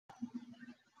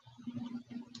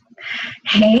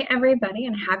Hey everybody,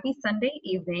 and happy Sunday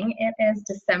evening. It is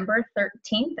December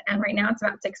 13th, and right now it's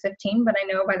about 6:15, but I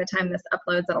know by the time this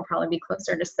uploads it'll probably be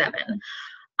closer to 7.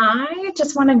 I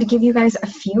just wanted to give you guys a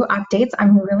few updates.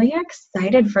 I'm really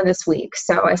excited for this week.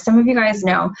 So as some of you guys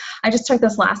know, I just took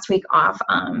this last week off.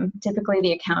 Typically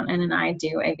the accountant and I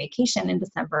do a vacation in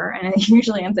December, and it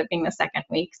usually ends up being the second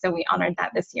week. So we honored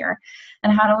that this year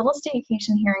and had a little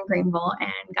staycation here in Greenville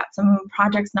and got some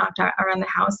projects knocked out around the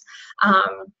house.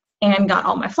 And got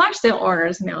all my flash sale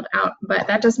orders mailed out. But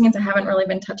that just means I haven't really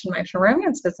been touching my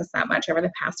romance business that much over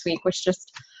the past week, which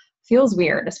just feels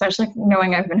weird, especially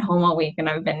knowing I've been home all week and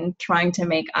I've been trying to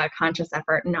make a conscious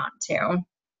effort not to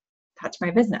touch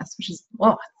my business, which is,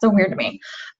 well, so weird to me.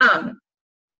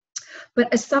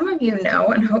 But as some of you know,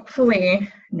 and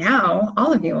hopefully now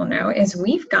all of you will know, is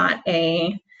we've got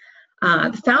the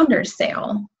founder's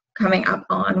sale coming up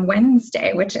on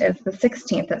Wednesday, which is the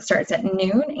 16th. That starts at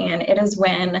noon, and it is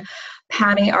when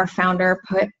Patty, our founder,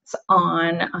 puts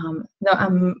on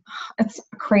it's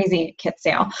a crazy kit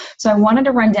sale. So I wanted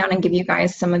to run down and give you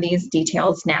guys some of these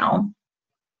details now,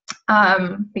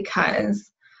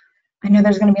 because I know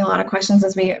there's going to be a lot of questions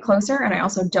as we get closer, and I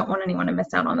also don't want anyone to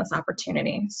miss out on this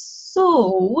opportunity.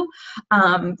 So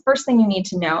first thing you need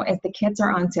to know is the kits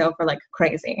are on sale for like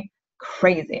crazy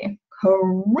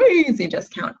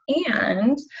discount,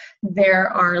 and there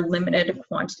are limited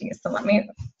quantities. So let me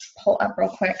pull up real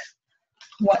quick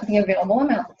what the available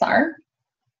amounts are.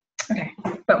 Okay,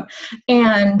 boom.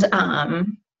 And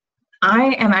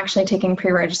I am actually taking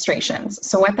pre-registrations.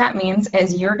 So what that means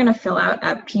is you're going to fill out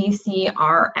a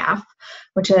PCRF,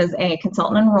 which is a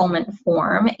consultant enrollment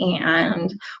form,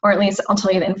 or at least I'll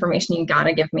tell you the information you got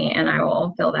to give me and I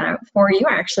will fill that out for you.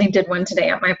 I actually did one today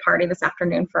at my party this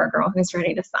afternoon for a girl who's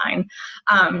ready to sign.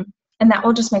 And that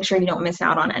will just make sure you don't miss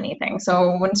out on anything.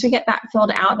 So once we get that filled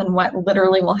out, then what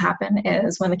literally will happen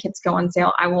is when the kits go on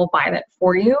sale, I will buy that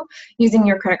for you using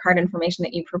your credit card information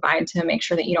that you provide to make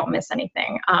sure that you don't miss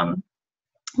anything.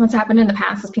 What's happened in the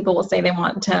past is people will say they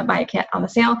want to buy a kit on the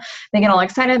sale, they get all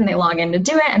excited and they log in to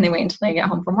do it, and they wait until they get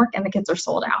home from work and the kits are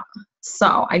sold out.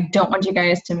 So I don't want you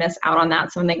guys to miss out on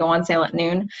that. So when they go on sale at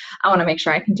noon, I want to make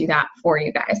sure I can do that for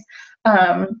you guys.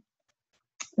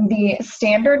 The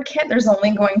standard kit, there's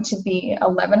only going to be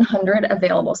 1,100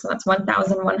 available, so that's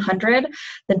 1,100.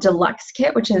 The deluxe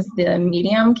kit, which is the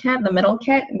medium kit, the middle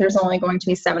kit, there's only going to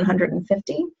be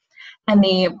 750. And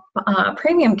the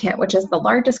premium kit, which is the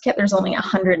largest kit, there's only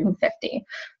 150.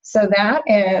 So that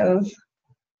is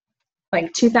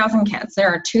like 2,000 kits. There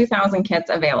are 2,000 kits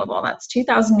available. That's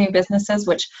 2,000 new businesses,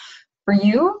 which for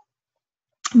you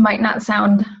might not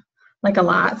sound like a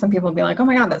lot. Some people will be like, oh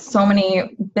my God, that's so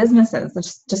many businesses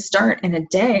just to start in a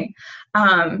day.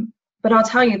 But I'll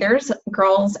tell you, there's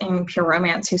girls in Pure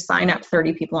Romance who sign up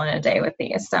 30 people in a day with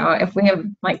these. So if we have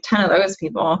like 10 of those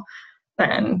people,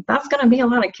 then that's going to be a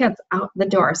lot of kits out the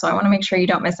door. So I want to make sure you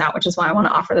don't miss out, which is why I want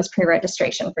to offer this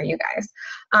pre-registration for you guys.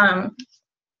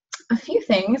 A few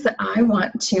things that I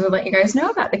want to let you guys know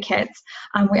about the kits.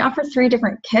 We offer 3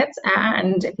 different kits,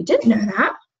 and if you didn't know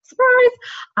that, surprise,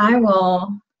 I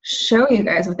will show you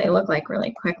guys what they look like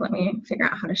really quick. Let me figure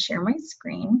out how to share my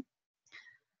screen.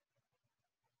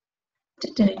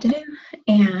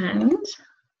 And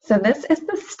so this is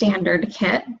the standard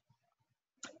kit.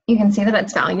 You can see that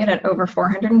it's valued at over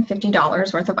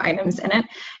 $450 worth of items in it.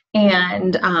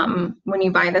 And when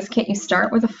you buy this kit, you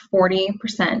start with a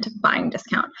 40% buying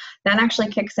discount. That actually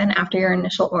kicks in after your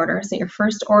initial order. So your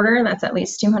first order, that's at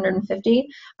least $250,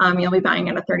 you'll be buying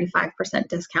at a 35%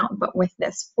 discount. But with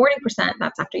this 40%,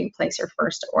 that's after you place your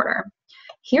first order.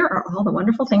 Here are all the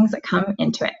wonderful things that come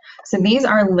into it. So these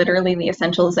are literally the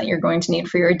essentials that you're going to need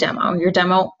for your demo. Your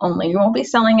demo only. You won't be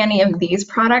selling any of these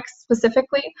products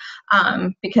specifically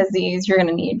because these you're going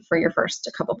to need for your first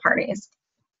couple parties.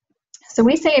 So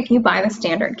we say if you buy the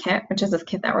standard kit, which is this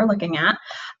kit that we're looking at,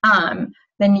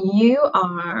 then you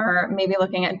are maybe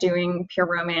looking at doing Pure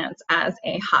Romance as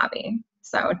a hobby.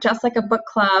 So just like a book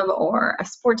club or a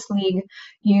sports league,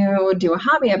 you do a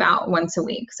hobby about once a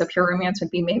week. So Pure Romance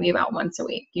would be maybe about once a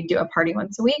week. You do a party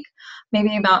once a week,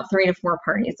 maybe about 3 to 4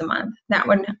 parties a month. That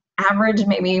would average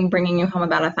maybe bringing you home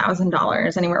about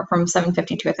 $1,000, anywhere from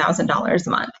 $750 to $1,000 a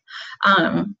month,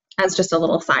 as just a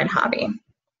little side hobby.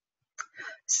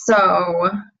 So,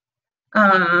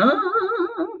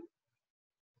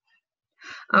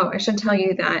 oh, I should tell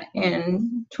you that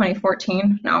in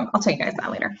 2014, no, I'll tell you guys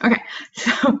that later. Okay,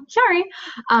 so sorry.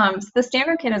 So the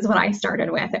standard kit is what I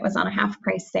started with. It was on a half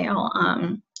price sale.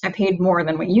 I paid more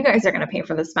than what you guys are going to pay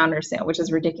for this founder sale, which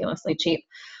is ridiculously cheap.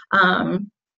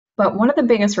 But one of the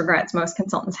biggest regrets most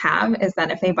consultants have is that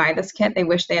if they buy this kit, they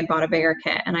wish they had bought a bigger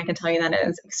kit. And I can tell you that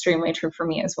is extremely true for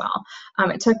me as well.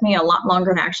 It took me a lot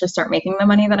longer to actually start making the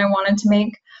money that I wanted to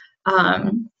make,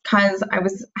 because I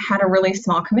had a really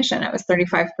small commission. It was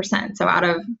 35%. So out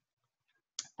of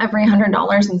every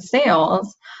 $100 in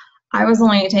sales, I was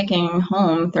only taking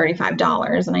home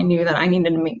 $35, and I knew that I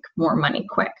needed to make more money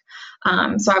quick.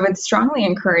 So I would strongly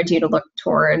encourage you to look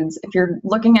towards, if you're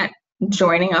looking at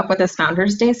joining up with this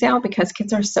Founders Day sale, because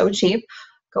kits are so cheap,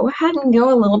 go ahead and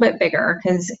go a little bit bigger,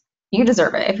 because you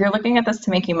deserve it. If you're looking at this to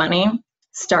make you money,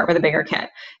 start with a bigger kit.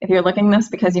 If you're looking at this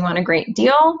because you want a great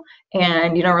deal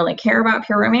and you don't really care about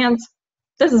Pure Romance,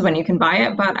 this is when you can buy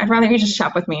it, but I'd rather you just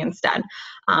shop with me instead.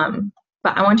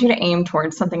 But I want you to aim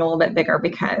towards something a little bit bigger,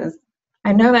 because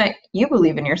I know that you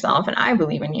believe in yourself and I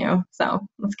believe in you. So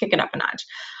let's kick it up a notch.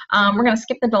 We're going to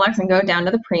skip the deluxe and go down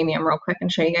to the premium real quick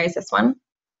and show you guys this one.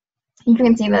 You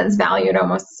can see that it's valued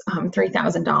almost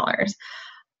 $3,000.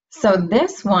 So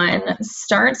this one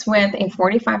starts with a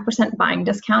 45% buying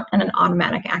discount and an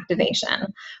automatic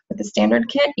activation. With the standard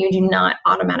kit, you do not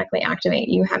automatically activate.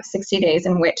 You have 60 days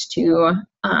in which to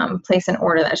place an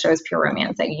order that shows Pure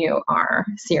Romance that you are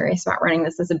serious about running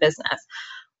this as a business.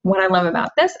 What I love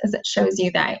about this is it shows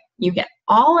you that you get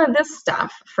all of this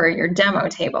stuff for your demo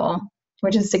table,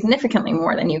 which is significantly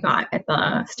more than you got at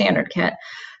the standard kit.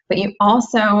 But you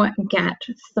also get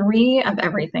 3 of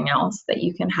everything else that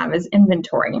you can have as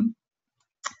inventory.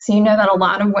 So you know that a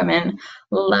lot of women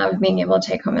love being able to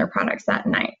take home their products that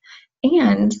night.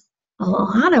 And a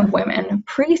lot of women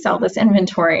pre-sell this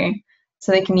inventory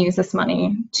so they can use this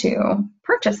money to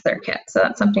purchase their kit. So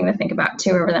that's something to think about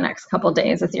too over the next couple of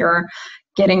days as you're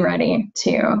getting ready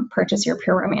to purchase your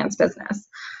Pure Romance business.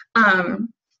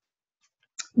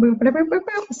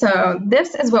 So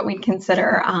this is what we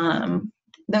consider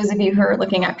those of you who are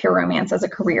looking at Pure Romance as a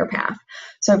career path.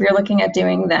 So if you're looking at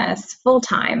doing this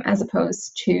full-time as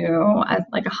opposed to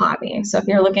like a hobby. So if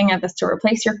you're looking at this to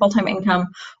replace your full-time income,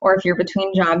 or if you're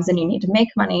between jobs and you need to make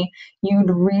money, you'd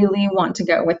really want to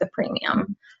go with the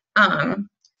premium.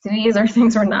 So these are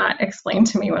things were not explained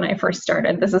to me when I first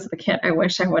started. This is the kit I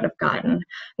wish I would have gotten.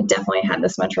 I definitely had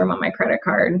this much room on my credit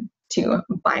card to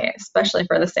buy it, especially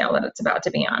for the sale that it's about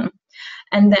to be on.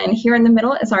 And then here in the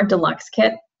middle is our deluxe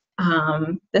kit.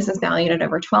 This is valued at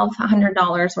over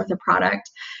 $1,200 worth of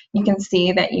product. You can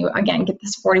see that you, again, get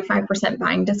this 45%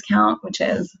 buying discount, which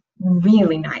is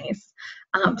really nice,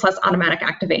 plus automatic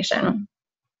activation,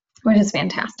 which is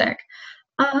fantastic.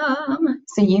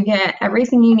 So you get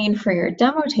everything you need for your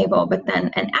demo table, but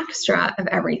then an extra of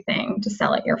everything to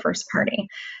sell at your first party.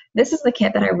 This is the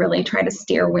kit that I really try to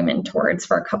steer women towards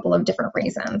for a couple of different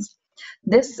reasons.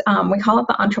 This, we call it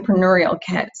the entrepreneurial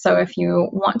kit. So if you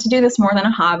want to do this more than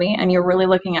a hobby and you're really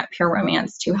looking at Pure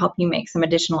Romance to help you make some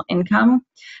additional income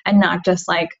and not just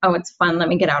like, oh, it's fun, let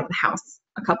me get out of the house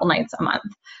a couple nights a month.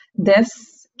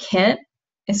 This kit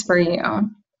is for you.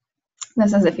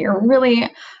 This is if you're really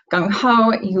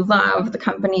gung-ho, you love the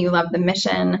company, you love the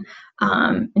mission,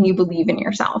 and you believe in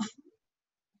yourself.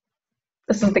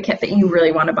 This is the kit that you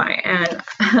really want to buy. And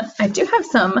I do have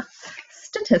some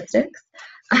statistics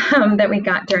that we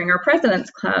got during our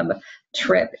President's Club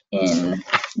trip in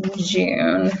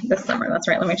June this summer. That's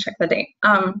right, let me check the date.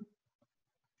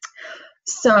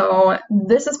 So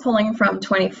this is pulling from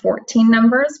 2014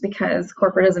 numbers because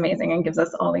corporate is amazing and gives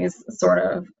us all these sort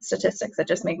of statistics that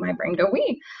just make my brain go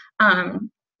wee.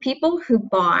 People who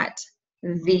bought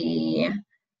the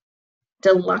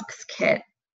deluxe kit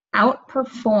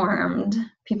outperformed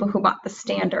people who bought the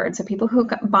standard. So people who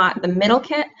bought the middle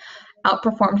kit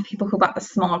outperformed people who bought the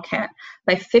small kit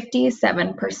by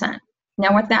 57%.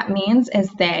 Now what that means is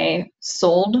they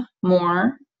sold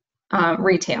more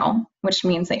retail, which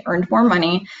means they earned more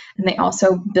money, and they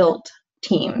also built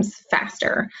teams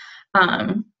faster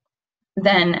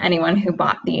than anyone who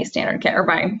bought the standard kit, or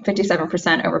by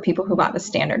 57% over people who bought the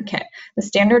standard kit. The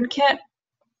standard kit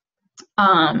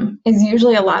is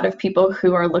usually a lot of people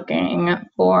who are looking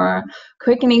for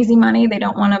quick and easy money. They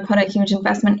don't want to put a huge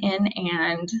investment in,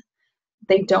 and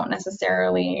they don't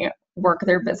necessarily work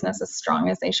their business as strong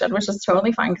as they should, which is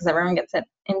totally fine because everyone gets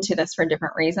into this for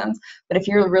different reasons. But if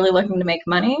you're really looking to make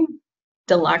money,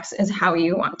 deluxe is how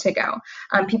you want to go.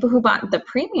 People who bought the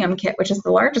premium kit, which is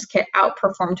the largest kit,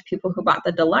 outperformed people who bought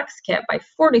the deluxe kit by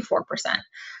 44%.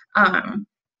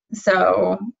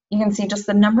 So you can see just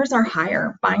the numbers are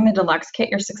higher. Buying the deluxe kit,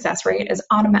 your success rate is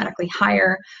automatically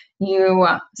higher. You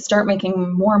start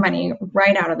making more money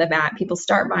right out of the bat. People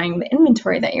start buying the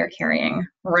inventory that you're carrying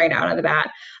right out of the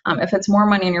bat. If it's more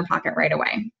money in your pocket right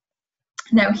away.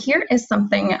 Now here is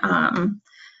something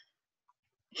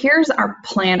here's our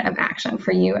plan of action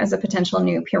for you as a potential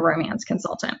new Pure Romance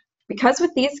consultant. Because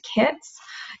with these kits,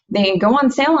 they go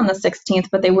on sale on the 16th,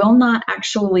 but they will not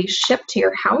actually ship to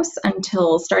your house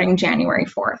until starting January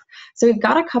 4th. So we've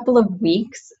got a couple of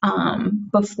weeks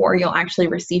before you'll actually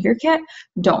receive your kit.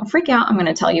 Don't freak out. I'm going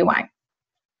to tell you why.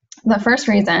 The first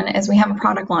reason is we have a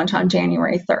product launch on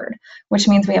January 3rd, which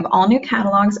means we have all new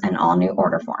catalogs and all new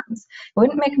order forms. It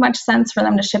wouldn't make much sense for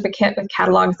them to ship a kit with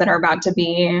catalogs that are about to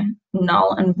be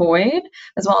null and void,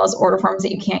 as well as order forms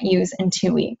that you can't use in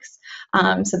 2 weeks.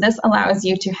 So this allows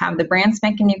you to have the brand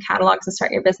spanking new catalogs to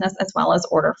start your business, as well as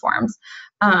order forms.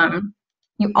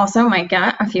 You also might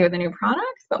get a few of the new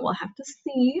products, but we'll have to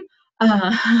see.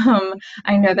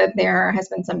 I know that there has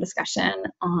been some discussion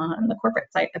on the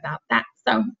corporate site about that,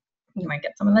 so you might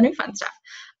get some of the new fun stuff.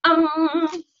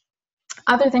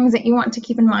 Other things that you want to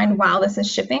keep in mind while this is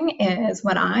shipping is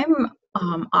what I'm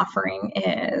offering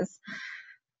is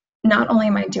not only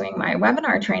am I doing my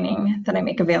webinar training that I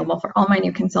make available for all my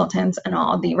new consultants and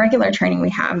all the regular training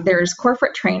we have, there's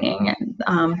corporate training,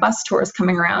 bus tours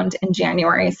coming around in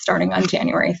January, starting on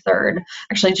January 3rd,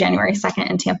 actually January 2nd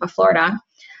in Tampa, Florida.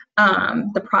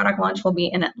 The product launch will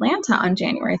be in Atlanta on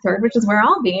January 3rd, which is where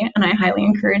I'll be, and I highly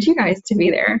encourage you guys to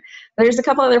be there. There's a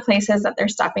couple other places that they're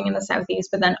stopping in the Southeast,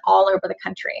 but then all over the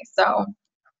country. So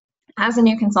as a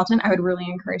new consultant, I would really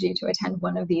encourage you to attend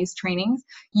one of these trainings.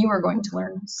 You are going to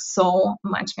learn so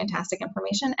much fantastic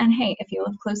information. And hey, if you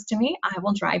live close to me, I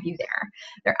will drive you there.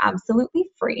 They're absolutely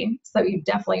free, so you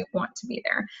definitely want to be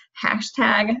there.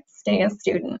 Hashtag stay a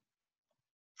student.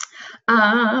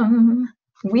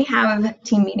 We have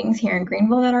team meetings here in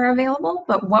Greenville that are available,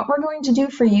 but what we're going to do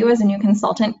for you as a new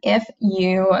consultant, if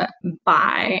you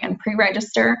buy and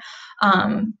pre-register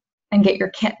and get your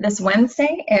kit this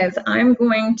Wednesday, is I'm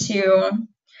going to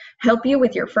help you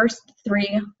with your first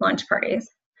 3 launch parties.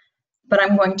 But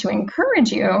I'm going to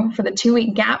encourage you for the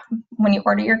 2-week gap when you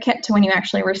order your kit to when you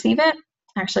actually receive it,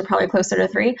 actually probably closer to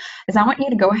 3, is I want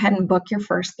you to go ahead and book your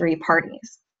first 3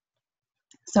 parties.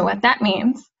 So what that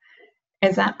means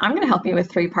is that I'm going to help you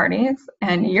with 3 parties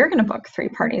and you're going to book 3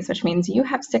 parties, which means you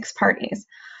have 6 parties.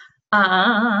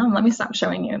 Let me stop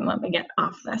showing you and let me get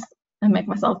off this and make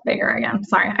myself bigger again.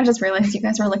 Sorry, I just realized you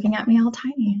guys were looking at me all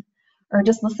tiny or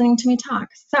just listening to me talk.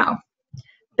 So,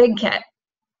 big kit.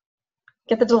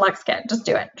 Get the deluxe kit. Just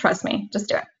do it. Trust me. Just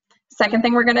do it. Second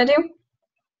thing we're going to do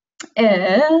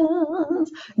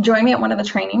is join me at one of the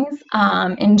trainings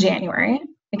in January,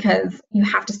 because you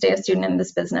have to stay a student in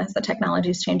this business. The technology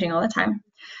is changing all the time.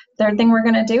 Third thing we're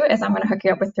going to do is I'm going to hook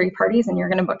you up with 3 parties and you're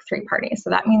going to book 3 parties. So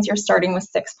that means you're starting with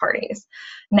 6 parties.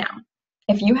 Now,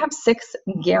 if you have 6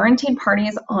 guaranteed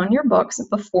parties on your books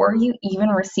before you even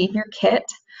receive your kit,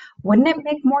 wouldn't it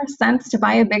make more sense to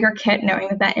buy a bigger kit knowing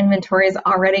that that inventory is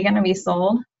already going to be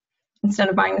sold instead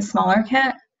of buying the smaller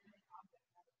kit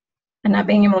and not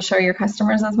being able to show your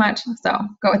customers as much? So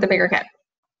go with the bigger kit.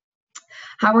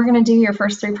 How we're going to do your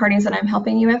first 3 parties that I'm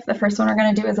helping you with, the first one we're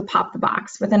going to do is a pop the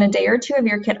box. Within a day or 2 of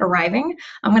your kit arriving,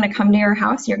 I'm going to come to your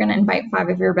house. You're going to invite 5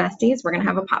 of your besties. We're going to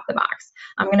have a pop the box.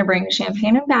 I'm going to bring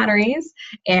champagne and batteries,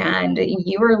 and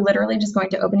you are literally just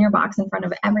going to open your box in front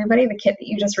of everybody, the kit that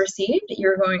you just received.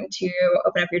 You're going to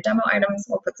open up your demo items.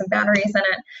 We'll put some batteries in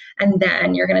it, and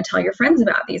then you're going to tell your friends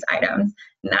about these items.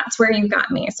 And that's where you've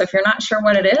got me. So if you're not sure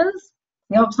what it is,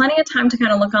 you'll have plenty of time to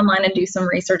kind of look online and do some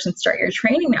research and start your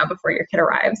training now before your kit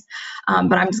arrives.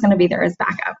 But I'm just going to be there as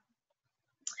backup.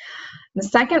 The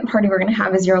second party we're going to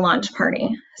have is your launch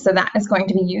party. So that is going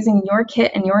to be using your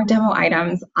kit and your demo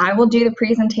items. I will do the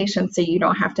presentation so you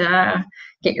don't have to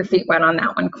get your feet wet on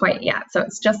that one quite yet. So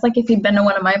it's just like if you've been to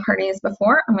one of my parties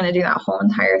before, I'm going to do that whole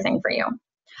entire thing for you.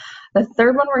 The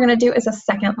third one we're going to do is a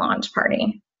second launch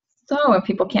party. So if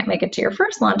people can't make it to your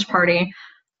first launch party,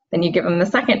 then you give them the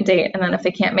second date, and then if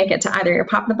they can't make it to either your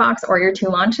pop the box or your 2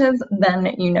 launches,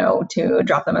 then you know to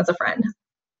drop them as a friend.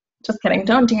 Just kidding,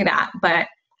 don't do that, but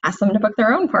ask them to book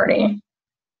their own party.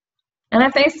 And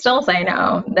if they still say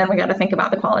no, then we got to think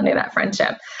about the quality of that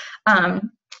friendship.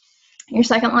 Your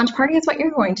second launch party is what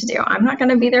you're going to do. I'm not going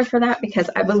to be there for that because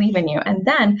I believe in you. And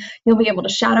then you'll be able to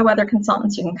shadow other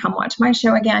consultants. You can come watch my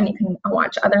show again. You can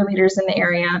watch other leaders in the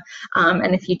area.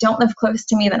 And if you don't live close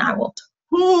to me, then I will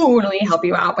totally help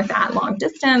you out with that long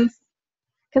distance,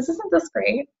 because isn't this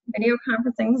great? Video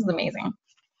conferencing is amazing.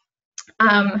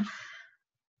 But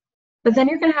then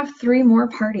you're going to have 3 more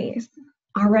parties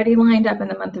already lined up in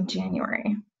the month of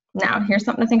January. Now, here's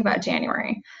something to think about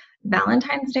January.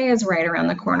 Valentine's Day is right around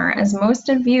the corner. As most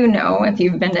of you know, if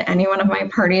you've been to any one of my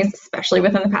parties, especially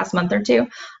within the past month or two,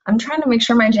 I'm trying to make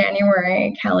sure my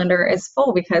January calendar is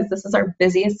full because this is our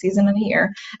busiest season of the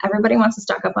year. Everybody wants to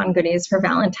stock up on goodies for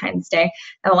Valentine's Day,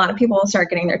 and a lot of people will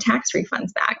start getting their tax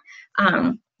refunds back.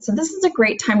 So this is a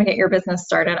great time to get your business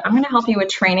started. I'm going to help you with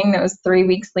training those 3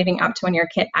 weeks leading up to when your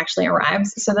kit actually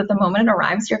arrives so that the moment it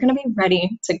arrives, you're going to be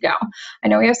ready to go. I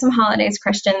know we have some holidays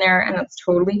crushed in there, and that's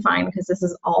totally fine because this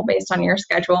is all based on your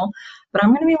schedule, but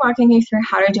I'm going to be walking you through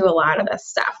how to do a lot of this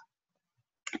stuff.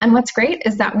 And what's great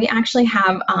is that we actually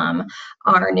have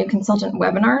our new consultant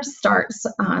webinar starts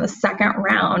the second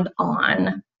round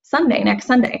on Sunday, next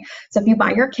Sunday. So if you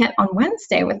buy your kit on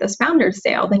Wednesday with this founder's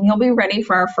sale, then you'll be ready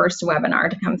for our first webinar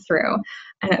to come through.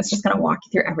 And it's just going to walk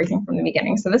you through everything from the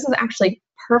beginning. So this is actually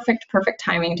perfect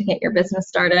timing to get your business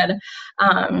started.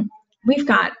 We've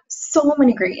got so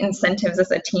many great incentives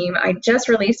as a team. I just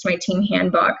released my team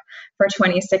handbook for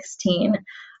 2016.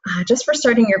 Just for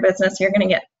starting your business, you're going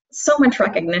to get so much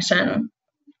recognition.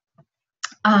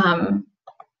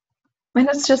 And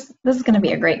this is going to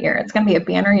be a great year. It's going to be a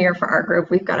banner year for our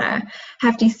group. We've got a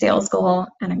hefty sales goal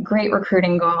and a great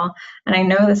recruiting goal. And I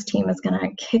know this team is going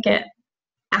to kick it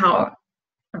out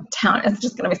of town. It's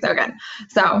just going to be so good.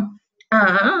 So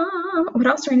what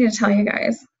else do I need to tell you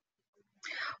guys?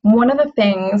 One of the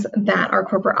things that our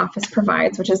corporate office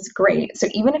provides, which is great, so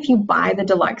even if you buy the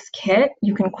deluxe kit,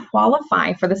 you can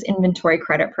qualify for this inventory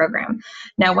credit program.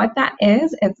 Now what that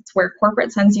is, it's where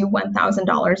corporate sends you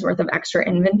 $1,000 worth of extra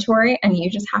inventory, and you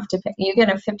just have to pay, you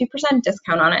get a 50%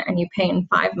 discount on it, and you pay in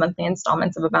 5 monthly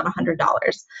installments of about $100.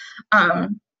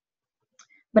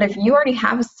 But if you already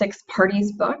have 6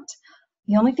 parties booked,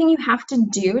 the only thing you have to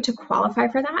do to qualify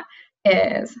for that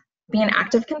is be an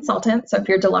active consultant. So if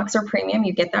you're deluxe or premium,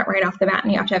 you get that right off the bat,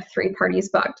 and you have to have 3 parties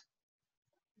booked.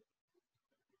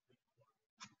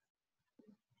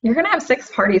 You're going to have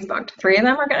 6 parties booked. 3 of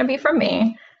them are going to be from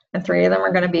me, and 3 of them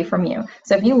are going to be from you.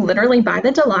 So if you literally buy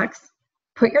the deluxe,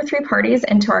 put your 3 parties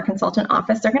into our consultant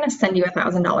office, they're going to send you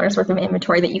 $1,000 worth of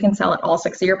inventory that you can sell at all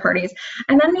 6 of your parties.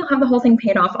 And then you'll have the whole thing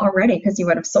paid off already because you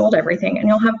would have sold everything, and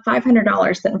you'll have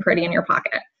 $500 sitting pretty in your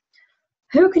pocket.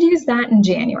 Who could use that in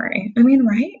January? I mean,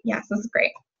 right? Yes, this is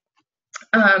great.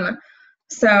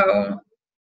 So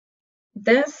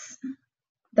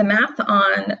the math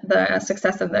on the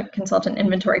success of the consultant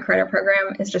inventory credit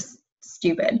program is just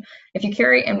stupid. If you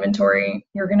carry inventory,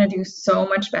 you're going to do so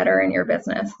much better in your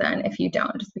business than if you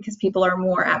don't, just because people are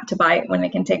more apt to buy it when they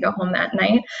can take it home that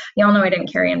night. Y'all know I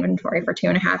didn't carry inventory for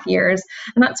 2.5 years,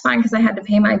 and that's fine because I had to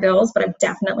pay my bills, but I've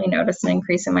definitely noticed an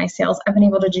increase in my sales. I've been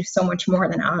able to do so much more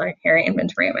than how I carry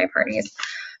inventory at my parties.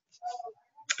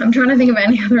 I'm trying to think of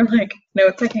any other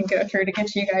notes I can go through to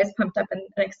get you guys pumped up and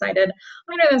excited.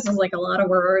 I know this is a lot of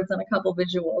words and a couple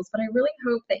visuals, but I really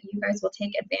hope that you guys will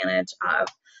take advantage of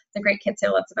the great kit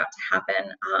sale that's about to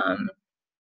happen.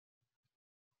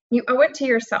 You owe it to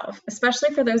yourself, especially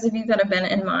for those of you that have been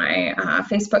in my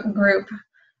Facebook group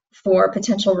for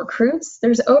potential recruits.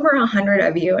 There's over 100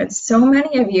 of you, and so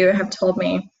many of you have told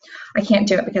me, I can't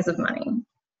do it because of money.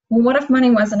 Well, what if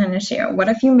money wasn't an issue? What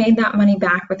if you made that money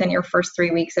back within your first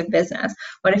 3 weeks of business?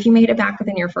 What if you made it back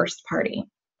within your first party?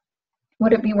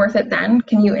 Would it be worth it then?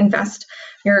 Can you invest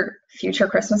your future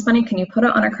Christmas money? Can you put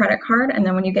it on a credit card, and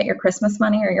then when you get your Christmas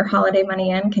money or your holiday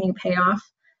money in, can you pay off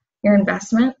your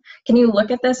investment? Can you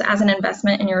look at this as an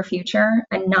investment in your future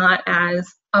and not as,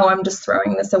 oh, I'm just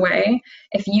throwing this away?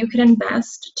 If you could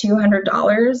invest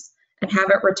 $200 and have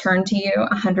it returned to you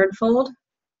 100-fold,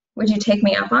 would you take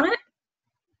me up on it?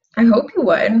 I hope you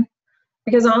would,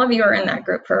 because all of you are in that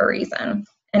group for a reason.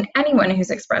 And anyone who's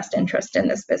expressed interest in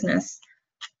this business,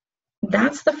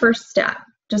 that's the first step.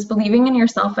 Just believing in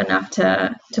yourself enough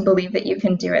to believe that you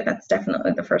can do it. That's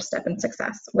definitely the first step in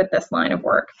success with this line of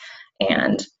work.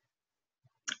 And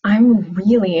I'm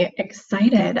really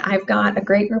excited. I've got a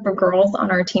great group of girls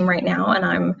on our team right now, and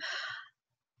I'm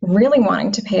really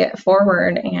wanting to pay it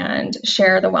forward and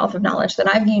share the wealth of knowledge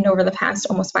that I've gained over the past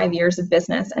almost 5 years of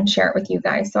business and share it with you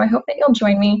guys. So I hope that you'll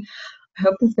join me. I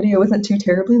hope this video isn't too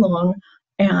terribly long,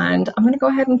 and I'm going to go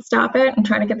ahead and stop it and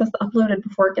try to get this uploaded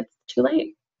before it gets too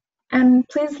late. And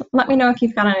please let me know if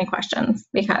you've got any questions,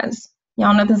 because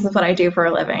y'all know this is what I do for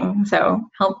a living. So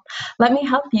let me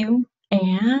help you,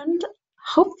 and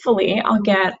hopefully I'll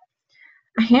get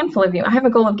a handful of you. I have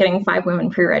a goal of getting 5 women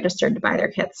pre-registered to buy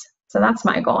their kits. So that's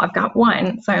my goal. I've got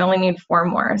 1, so I only need 4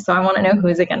 more. So I want to know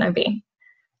who's it going to be,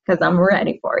 because I'm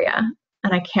ready for you.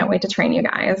 And I can't wait to train you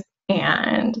guys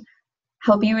and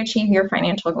help you achieve your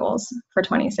financial goals for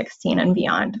 2016 and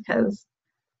beyond, because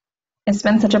it's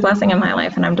been such a blessing in my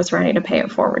life, and I'm just ready to pay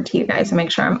it forward to you guys and make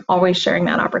sure I'm always sharing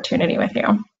that opportunity with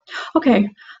you. Okay,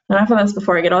 enough of this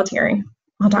before I get all teary.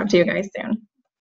 I'll talk to you guys soon.